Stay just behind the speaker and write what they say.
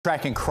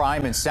Tracking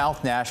crime in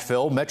South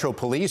Nashville, Metro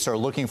Police are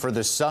looking for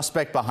the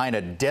suspect behind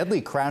a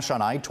deadly crash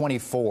on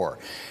I-24.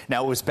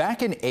 Now, it was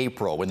back in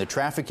April when the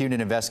traffic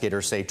unit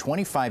investigators say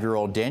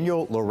 25-year-old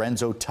Daniel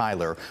Lorenzo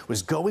Tyler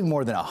was going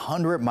more than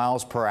 100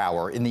 miles per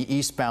hour in the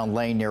eastbound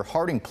lane near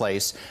Harding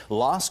Place,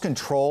 lost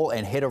control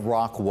and hit a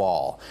rock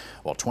wall,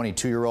 while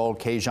 22-year-old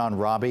Kajon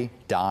Robbie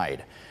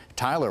died.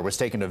 Tyler was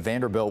taken to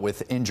Vanderbilt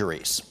with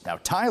injuries. Now,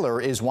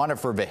 Tyler is wanted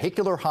for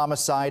vehicular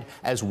homicide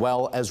as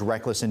well as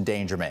reckless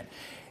endangerment.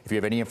 If you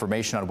have any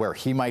information on where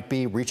he might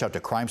be, reach out to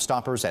Crime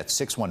Stoppers at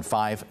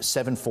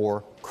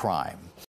 615-74-CRIME.